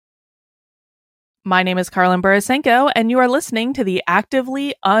My name is Carlin Borisenko, and you are listening to the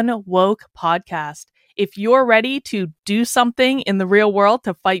Actively Unwoke podcast. If you're ready to do something in the real world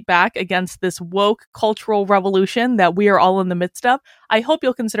to fight back against this woke cultural revolution that we are all in the midst of, I hope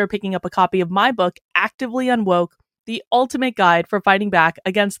you'll consider picking up a copy of my book, Actively Unwoke, the ultimate guide for fighting back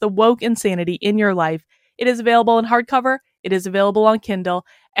against the woke insanity in your life. It is available in hardcover. It is available on Kindle.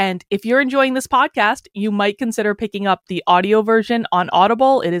 And if you're enjoying this podcast, you might consider picking up the audio version on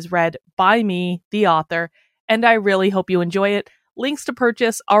Audible. It is read by me, the author, and I really hope you enjoy it. Links to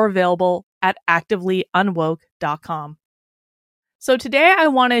purchase are available at activelyunwoke.com. So today I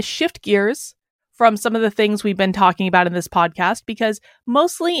want to shift gears from some of the things we've been talking about in this podcast, because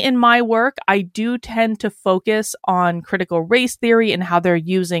mostly in my work, I do tend to focus on critical race theory and how they're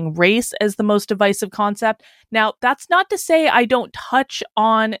using race as the most divisive concept. Now, that's not to say I don't touch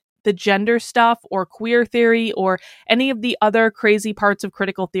on the gender stuff or queer theory or any of the other crazy parts of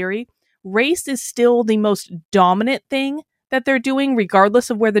critical theory. Race is still the most dominant thing that they're doing, regardless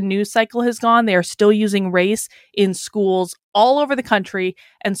of where the news cycle has gone. They are still using race in schools all over the country.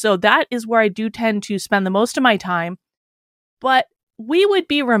 And so that is where I do tend to spend the most of my time. But we would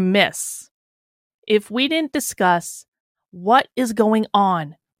be remiss if we didn't discuss what is going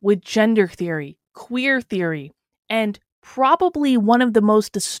on with gender theory, queer theory, and probably one of the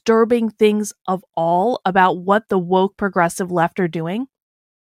most disturbing things of all about what the woke progressive left are doing,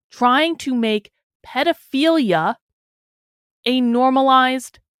 trying to make pedophilia a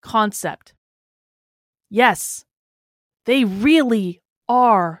normalized concept. Yes, they really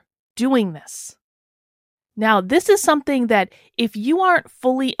are doing this. Now, this is something that if you aren't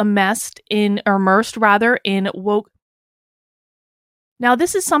fully immersed in woke. Now,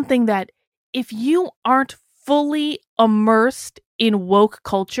 this is something that if you aren't fully immersed in woke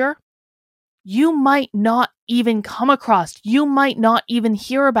culture, you might not even come across, you might not even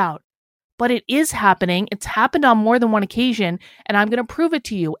hear about. But it is happening. It's happened on more than one occasion, and I'm going to prove it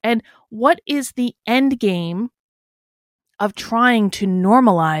to you. And what is the end game of trying to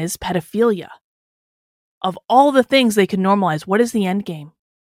normalize pedophilia? Of all the things they can normalize, what is the end game?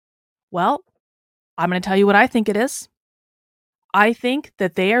 Well, I'm going to tell you what I think it is. I think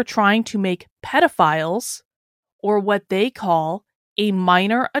that they are trying to make pedophiles, or what they call a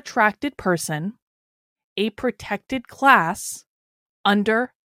minor attracted person, a protected class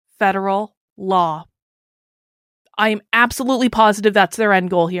under federal law. I am absolutely positive that's their end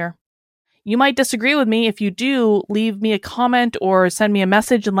goal here. You might disagree with me. If you do, leave me a comment or send me a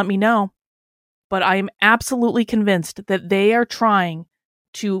message and let me know. But I am absolutely convinced that they are trying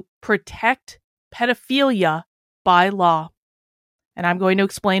to protect pedophilia by law. And I'm going to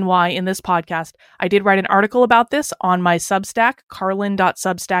explain why in this podcast. I did write an article about this on my Substack,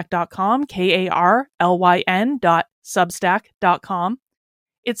 carlin.substack.com, KARLYN.substack.com.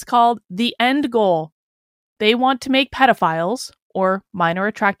 It's called The End Goal. They want to make pedophiles, or minor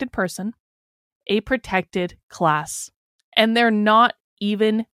attracted person, a protected class. And they're not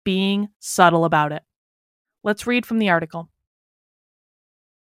even being subtle about it. Let's read from the article.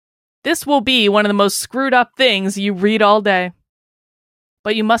 This will be one of the most screwed up things you read all day.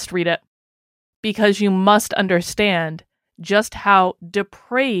 But you must read it, because you must understand just how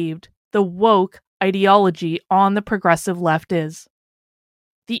depraved the woke ideology on the progressive left is.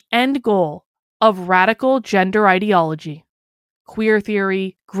 The end goal of radical gender ideology, queer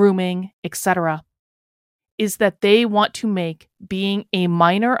theory, grooming, etc., is that they want to make being a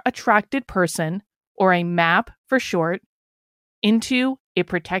minor attracted person, or a MAP for short, into a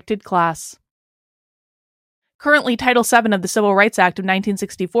protected class. Currently, Title VII of the Civil Rights Act of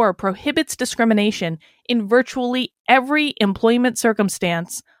 1964 prohibits discrimination in virtually every employment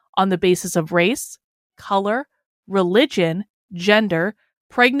circumstance on the basis of race, color, religion, gender,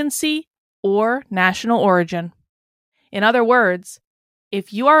 pregnancy, or national origin. In other words,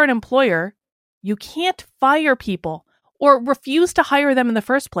 if you are an employer, you can't fire people or refuse to hire them in the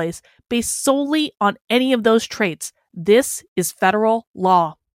first place based solely on any of those traits. This is federal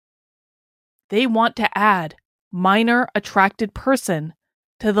law. They want to add minor attracted person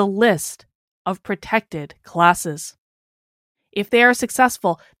to the list of protected classes. If they are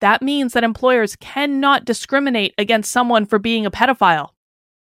successful, that means that employers cannot discriminate against someone for being a pedophile.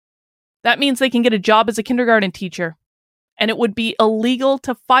 That means they can get a job as a kindergarten teacher, and it would be illegal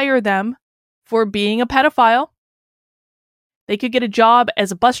to fire them for being a pedophile. They could get a job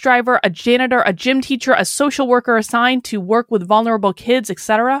as a bus driver, a janitor, a gym teacher, a social worker assigned to work with vulnerable kids,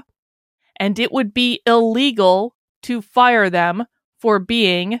 etc. And it would be illegal to fire them for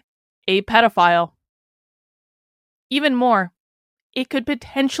being a pedophile. Even more, it could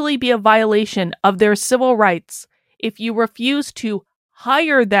potentially be a violation of their civil rights if you refuse to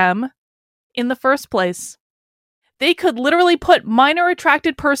hire them in the first place. They could literally put minor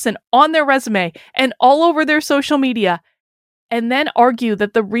attracted person on their resume and all over their social media, and then argue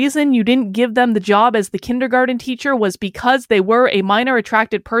that the reason you didn't give them the job as the kindergarten teacher was because they were a minor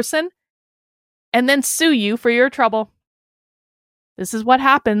attracted person, and then sue you for your trouble. This is what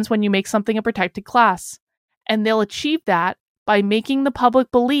happens when you make something a protected class, and they'll achieve that by making the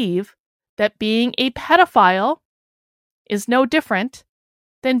public believe that being a pedophile is no different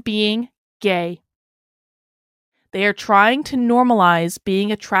than being gay. They are trying to normalize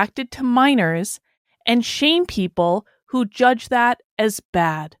being attracted to minors and shame people who judge that as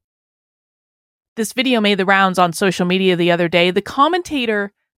bad. This video made the rounds on social media the other day. The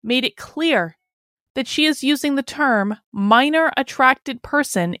commentator made it clear that she is using the term minor attracted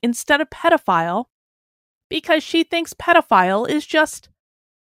person instead of pedophile because she thinks pedophile is just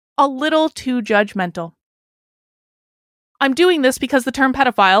a little too judgmental. I'm doing this because the term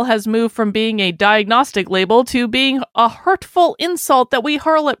pedophile has moved from being a diagnostic label to being a hurtful insult that we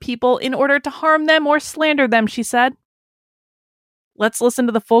hurl at people in order to harm them or slander them, she said. Let's listen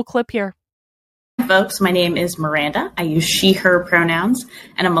to the full clip here. Folks, my name is Miranda. I use she, her pronouns,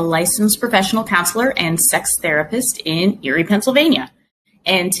 and I'm a licensed professional counselor and sex therapist in Erie, Pennsylvania.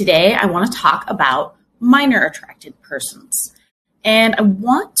 And today I want to talk about minor attracted persons. And I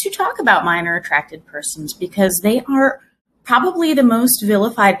want to talk about minor attracted persons because they are probably the most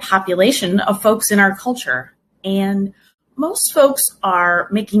vilified population of folks in our culture. And most folks are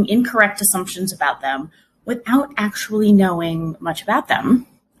making incorrect assumptions about them without actually knowing much about them.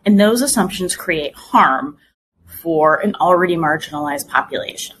 And those assumptions create harm for an already marginalized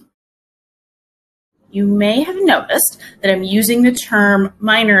population. You may have noticed that I'm using the term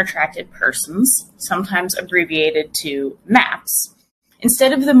minor attracted persons, sometimes abbreviated to MAPS,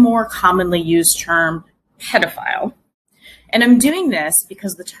 instead of the more commonly used term pedophile. And I'm doing this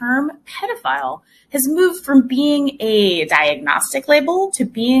because the term pedophile has moved from being a diagnostic label to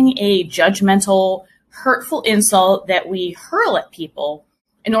being a judgmental, hurtful insult that we hurl at people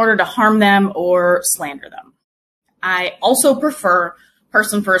in order to harm them or slander them. I also prefer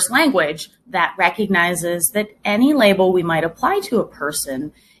person-first language that recognizes that any label we might apply to a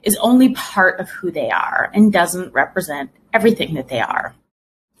person is only part of who they are and doesn't represent everything that they are.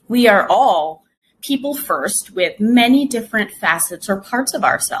 We are all people first with many different facets or parts of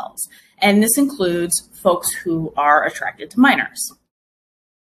ourselves, and this includes folks who are attracted to minors.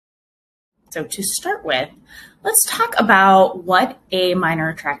 So to start with, let's talk about what a minor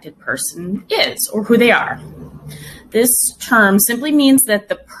attracted person is or who they are. This term simply means that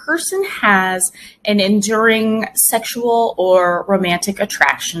the person has an enduring sexual or romantic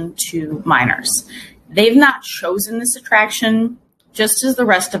attraction to minors. They've not chosen this attraction, just as the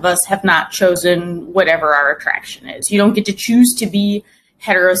rest of us have not chosen whatever our attraction is. You don't get to choose to be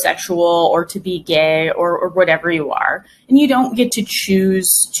heterosexual or to be gay or whatever you are. And you don't get to choose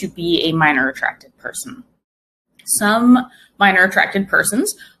to be a minor attracted person. Some minor attracted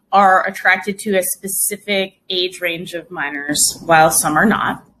persons are attracted to a specific age range of minors, while some are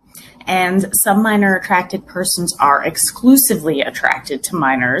not. And some minor attracted persons are exclusively attracted to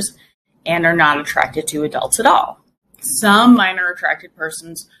minors and are not attracted to adults at all. Some minor attracted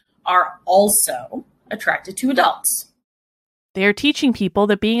persons are also attracted to adults. They are teaching people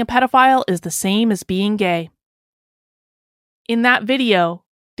that being a pedophile is the same as being gay. In that video,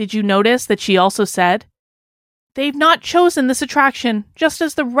 did you notice that she also said, "They've not chosen this attraction, just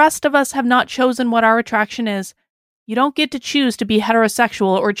as the rest of us have not chosen what our attraction is. You don't get to choose to be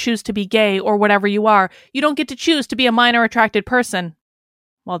heterosexual or choose to be gay or whatever you are. You don't get to choose to be a minor attracted person."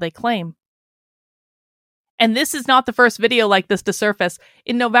 Well, they claim. And this is not the first video like this to surface.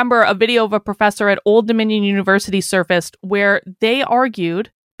 In November, a video of a professor at Old Dominion University surfaced where they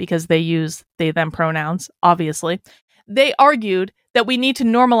argued, because they use they-them pronouns, obviously, they argued that we need to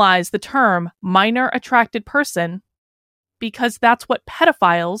normalize the term minor attracted person because that's what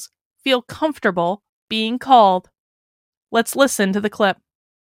pedophiles feel comfortable being called. Let's listen to the clip.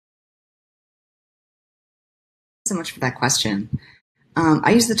 So much for that question.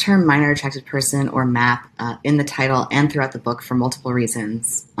 I use the term minor attracted person or MAP in the title and throughout the book for multiple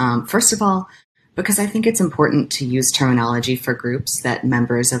reasons. First of all, because I think it's important to use terminology for groups that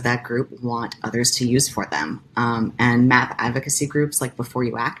members of that group want others to use for them. And MAP advocacy groups like Before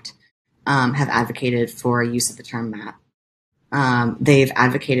You Act have advocated for use of the term MAP. They've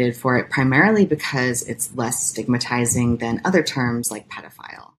advocated for it primarily because it's less stigmatizing than other terms like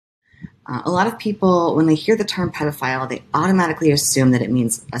pedophile. A lot of people, when they hear the term pedophile, they automatically assume that it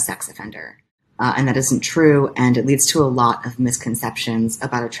means a sex offender. And that isn't true, and it leads to a lot of misconceptions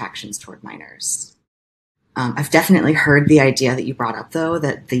about attractions toward minors. I've definitely heard the idea that you brought up, though,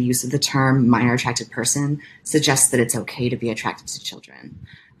 that the use of the term minor attracted person suggests that it's okay to be attracted to children.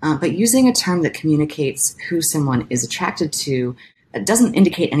 But using a term that communicates who someone is attracted to doesn't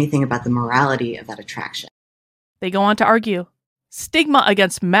indicate anything about the morality of that attraction. They go on to argue. Stigma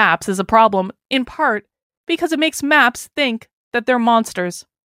against MAPS is a problem, in part, because it makes MAPS think that they're monsters.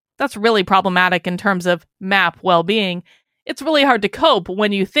 That's really problematic in terms of MAP well-being. It's really hard to cope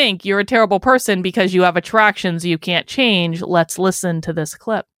when you think you're a terrible person because you have attractions you can't change. Let's listen to this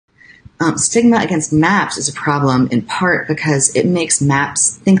clip. Stigma against MAPS is a problem in part because it makes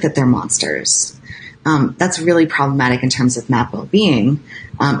MAPS think that they're monsters. That's really problematic in terms of MAP well-being.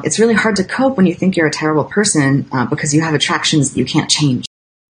 It's really hard to cope when you think you're a terrible person because you have attractions that you can't change.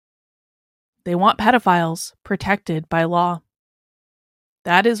 They want pedophiles protected by law.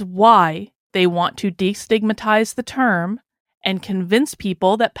 That is why they want to destigmatize the term and convince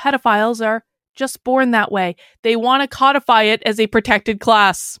people that pedophiles are just born that way. They want to codify it as a protected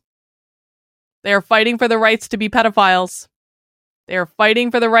class. They are fighting for the rights to be pedophiles. They are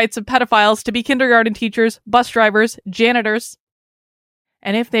fighting for the rights of pedophiles to be kindergarten teachers, bus drivers, janitors.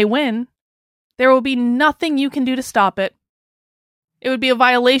 And if they win, there will be nothing you can do to stop it. It would be a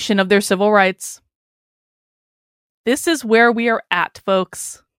violation of their civil rights. This is where we are at,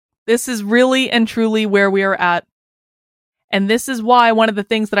 folks. This is really and truly where we are at. And this is why one of the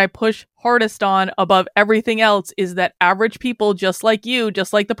things that I push hardest on above everything else is that average people just like you,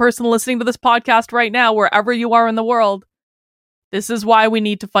 just like the person listening to this podcast right now, wherever you are in the world, this is why we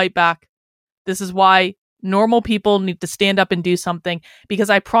need to fight back. This is why normal people need to stand up and do something, because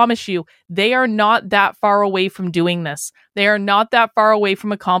I promise you, they are not that far away from doing this. They are not that far away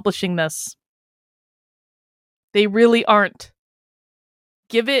from accomplishing this. They really aren't.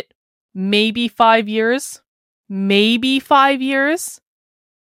 Give it maybe 5 years,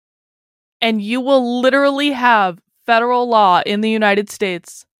 and you will literally have federal law in the United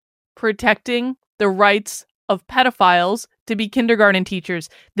States protecting the rights of pedophiles to be kindergarten teachers.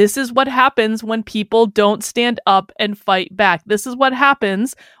 This is what happens when people don't stand up and fight back. This is what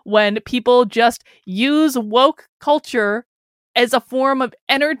happens when people just use woke culture as a form of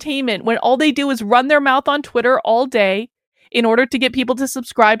entertainment, when all they do is run their mouth on Twitter all day in order to get people to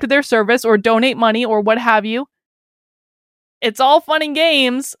subscribe to their service or donate money or what have you. It's all fun and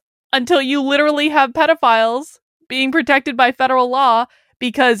games until you literally have pedophiles being protected by federal law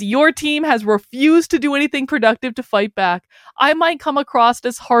because your team has refused to do anything productive to fight back. I might come across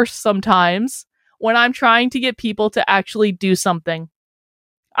as harsh sometimes when I'm trying to get people to actually do something.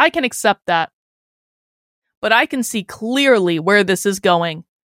 I can accept that. But I can see clearly where this is going.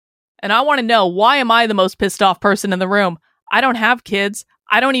 And I want to know, why am I the most pissed off person in the room? I don't have kids.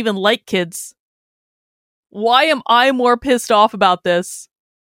 I don't even like kids. Why am I more pissed off about this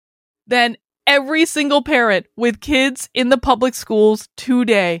than every single parent with kids in the public schools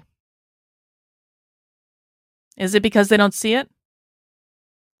today? Is it because they don't see it?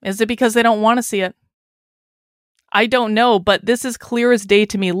 Is it because they don't want to see it? I don't know, but this is clear as day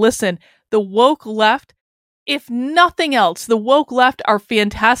to me. Listen, the woke left, if nothing else, the woke left are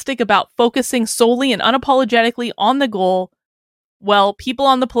fantastic about focusing solely and unapologetically on the goal, while people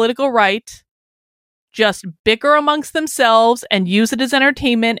on the political right just bicker amongst themselves and use it as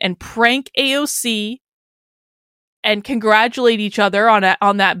entertainment and prank AOC and congratulate each other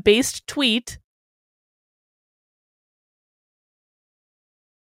on that based tweet.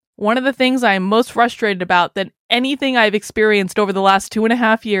 One of the things I am most frustrated about than anything I've experienced over the last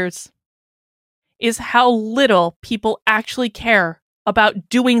 2.5 years is how little people actually care about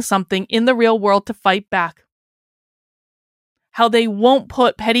doing something in the real world to fight back. How they won't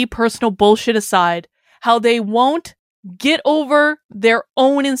put petty personal bullshit aside. How they won't get over their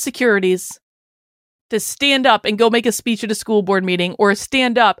own insecurities to stand up and go make a speech at a school board meeting or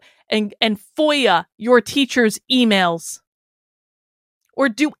stand up and FOIA your teacher's emails or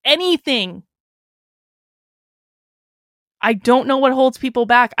do anything. I don't know what holds people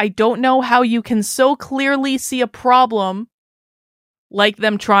back. I don't know how you can so clearly see a problem like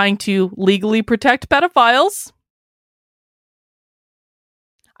them trying to legally protect pedophiles.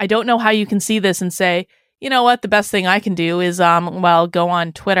 I don't know how you can see this and say, you know what, the best thing I can do is, go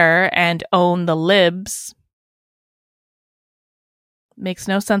on Twitter and own the libs. Makes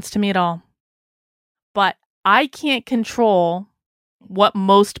no sense to me at all. But I can't control what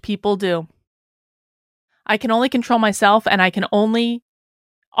most people do. I can only control myself, and I can only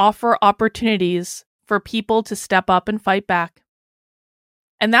offer opportunities for people to step up and fight back.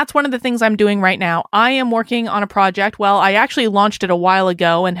 And that's one of the things I'm doing right now. I am working on a project. Well, I actually launched it a while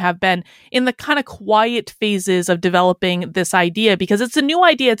ago and have been in the kind of quiet phases of developing this idea because it's a new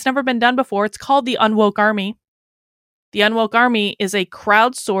idea. It's never been done before. It's called the Unwoke Army. The Unwoke Army is a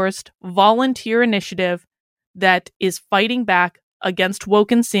crowdsourced volunteer initiative that is fighting back against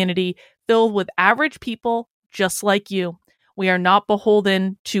woke insanity, filled with average people just like you. We are not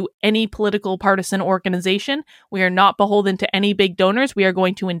beholden to any political partisan organization. We are not beholden to any big donors. We are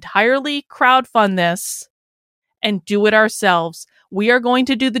going to entirely crowdfund this and do it ourselves. We are going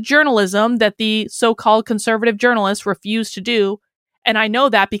to do the journalism that the so-called conservative journalists refuse to do. And I know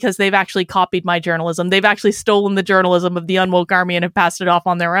that because they've actually copied my journalism. They've actually stolen the journalism of the Unwoke Army and have passed it off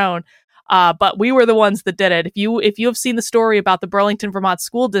on their own. But we were the ones that did it. If you have seen the story about the Burlington, Vermont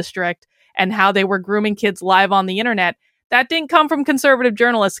school district and how they were grooming kids live on the internet, that didn't come from conservative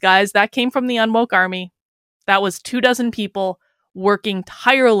journalists, guys. That came from the Unwoke Army. That was 24 people working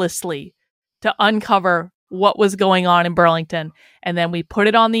tirelessly to uncover what was going on in Burlington. And then we put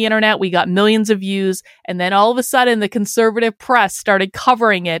it on the internet. We got millions of views. And then all of a sudden, the conservative press started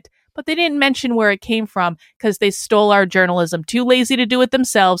covering it. But they didn't mention where it came from because they stole our journalism. Too lazy to do it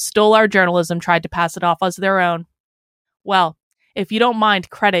themselves, stole our journalism, tried to pass it off as their own. Well, if you don't mind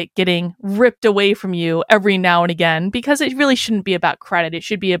credit getting ripped away from you every now and again, because it really shouldn't be about credit. It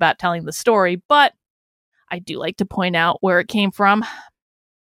should be about telling the story. But I do like to point out where it came from.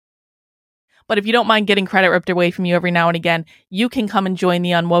 But if you don't mind getting credit ripped away from you every now and again, you can come and join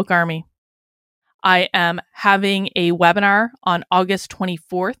the Unwoke Army. I am having a webinar on August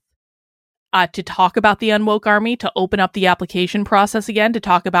 24th to talk about the Unwoke Army, to open up the application process again, to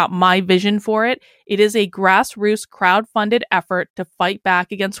talk about my vision for it. It is a grassroots crowd-funded effort to fight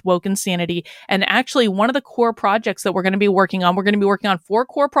back against woke insanity. And actually, one of the core projects that we're going to be working on 4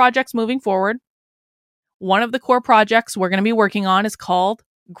 core projects moving forward. One of the core projects we're going to be working on is called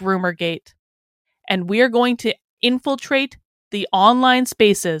Groomergate. And we are going to infiltrate the online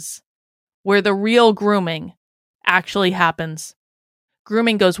spaces where the real grooming actually happens.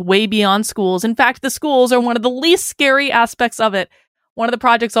 Grooming goes way beyond schools. In fact, the schools are one of the least scary aspects of it. One of the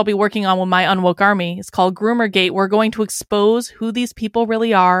projects I'll be working on with my Unwoke Army is called Groomergate. We're going to expose who these people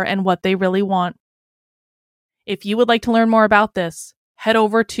really are and what they really want. If you would like to learn more about this, head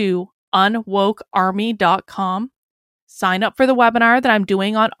over to unwokearmy.com. Sign up for the webinar that I'm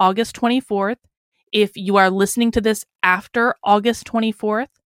doing on August 24th. If you are listening to this after August 24th,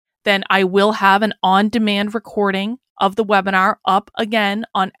 then I will have an on-demand recording of the webinar up again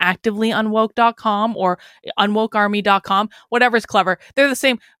on activelyunwoke.com or unwokearmy.com, whatever's clever. They're the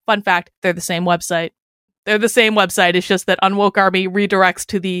same. Fun fact, they're the same website. It's just that Unwoke Army redirects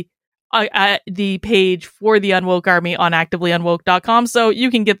to the page for the Unwoke Army on activelyunwoke.com, so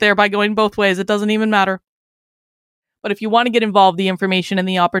you can get there by going both ways. It doesn't even matter. But if you want to get involved, the information and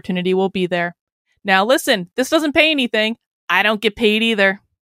the opportunity will be there. Now listen, this doesn't pay anything. I don't get paid either.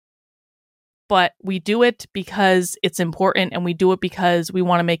 But we do it because it's important, and we do it because we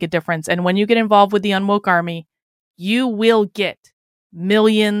want to make a difference. And when you get involved with the Unwoke Army, you will get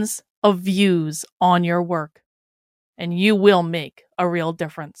millions of views on your work, and you will make a real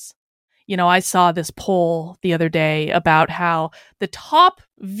difference. You know, I saw this poll the other day about how the top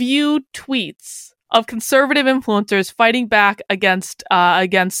viewed tweets of conservative influencers fighting back against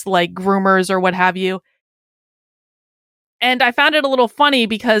like groomers or what have you. And I found it a little funny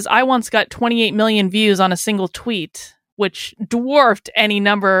because I once got 28 million views on a single tweet, which dwarfed any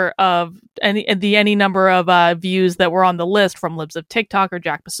number of views that were on the list from Libs of TikTok or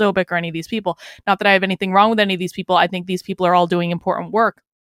Jack Posobiec or any of these people. Not that I have anything wrong with any of these people. I think these people are all doing important work.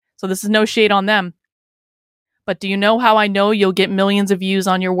 So this is no shade on them. But do you know how I know you'll get millions of views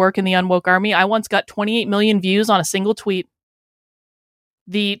on your work in the Unwoke Army? I once got 28 million views on a single tweet.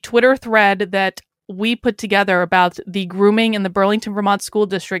 The Twitter thread that we put together about the grooming in the Burlington, Vermont school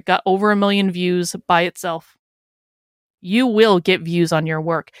district got over 1 million views by itself. You will get views on your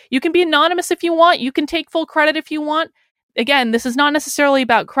work. You can be anonymous if you want. You can take full credit if you want. Again, this is not necessarily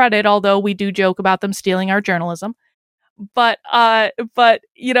about credit, although we do joke about them stealing our journalism. But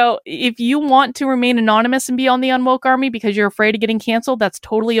you know, if you want to remain anonymous and be on the Unwoke Army because you're afraid of getting canceled, that's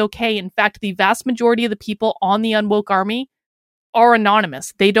totally okay. In fact, the vast majority of the people on the Unwoke Army are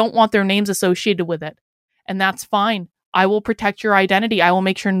anonymous. They don't want their names associated with it. And that's fine. I will protect your identity. I will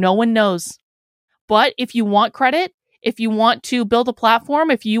make sure no one knows. But if you want credit, if you want to build a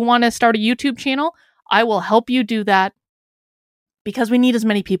platform, if you want to start a YouTube channel, I will help you do that. Because we need as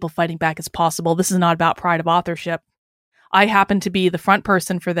many people fighting back as possible. This is not about pride of authorship. I happen to be the front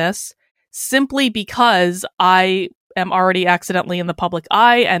person for this simply because I am already accidentally in the public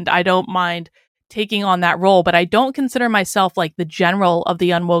eye and I don't mind taking on that role, but I don't consider myself like the general of the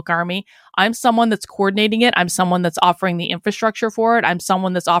Unwoke Army. I'm someone that's coordinating it. I'm someone that's offering the infrastructure for it. I'm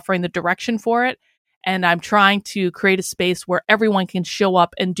someone that's offering the direction for it. And I'm trying to create a space where everyone can show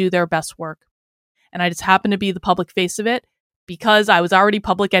up and do their best work. And I just happen to be the public face of it because I was already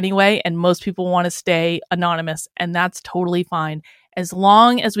public anyway, and most people want to stay anonymous, and that's totally fine. As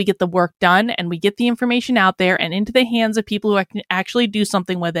long as we get the work done and we get the information out there and into the hands of people who can actually do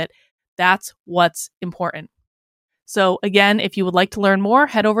something with it, that's what's important. So again, if you would like to learn more,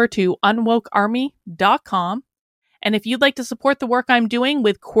 head over to unwokearmy.com. And if you'd like to support the work I'm doing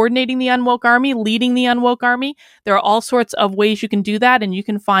with coordinating the Unwoke Army, leading the Unwoke Army, there are all sorts of ways you can do that. And you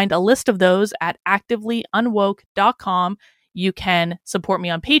can find a list of those at activelyunwoke.com. You can support me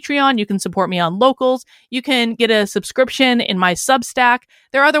on Patreon. You can support me on Locals. You can get a subscription in my Substack.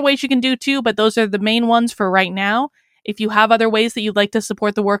 There are other ways you can do too, but those are the main ones for right now. If you have other ways that you'd like to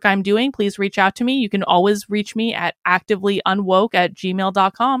support the work I'm doing, please reach out to me. You can always reach me at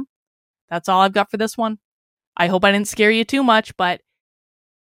activelyunwoke@gmail.com. That's all I've got for this one. I hope I didn't scare you too much, but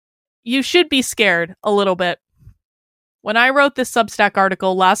you should be scared a little bit. When I wrote this Substack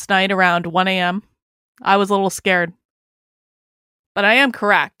article last night around 1 a.m., I was a little scared. But I am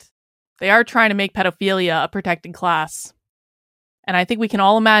correct. They are trying to make pedophilia a protected class. And I think we can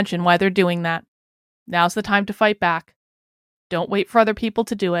all imagine why they're doing that. Now's the time to fight back. Don't wait for other people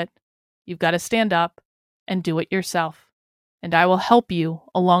to do it. You've got to stand up and do it yourself. And I will help you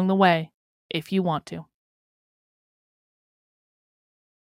along the way if you want to.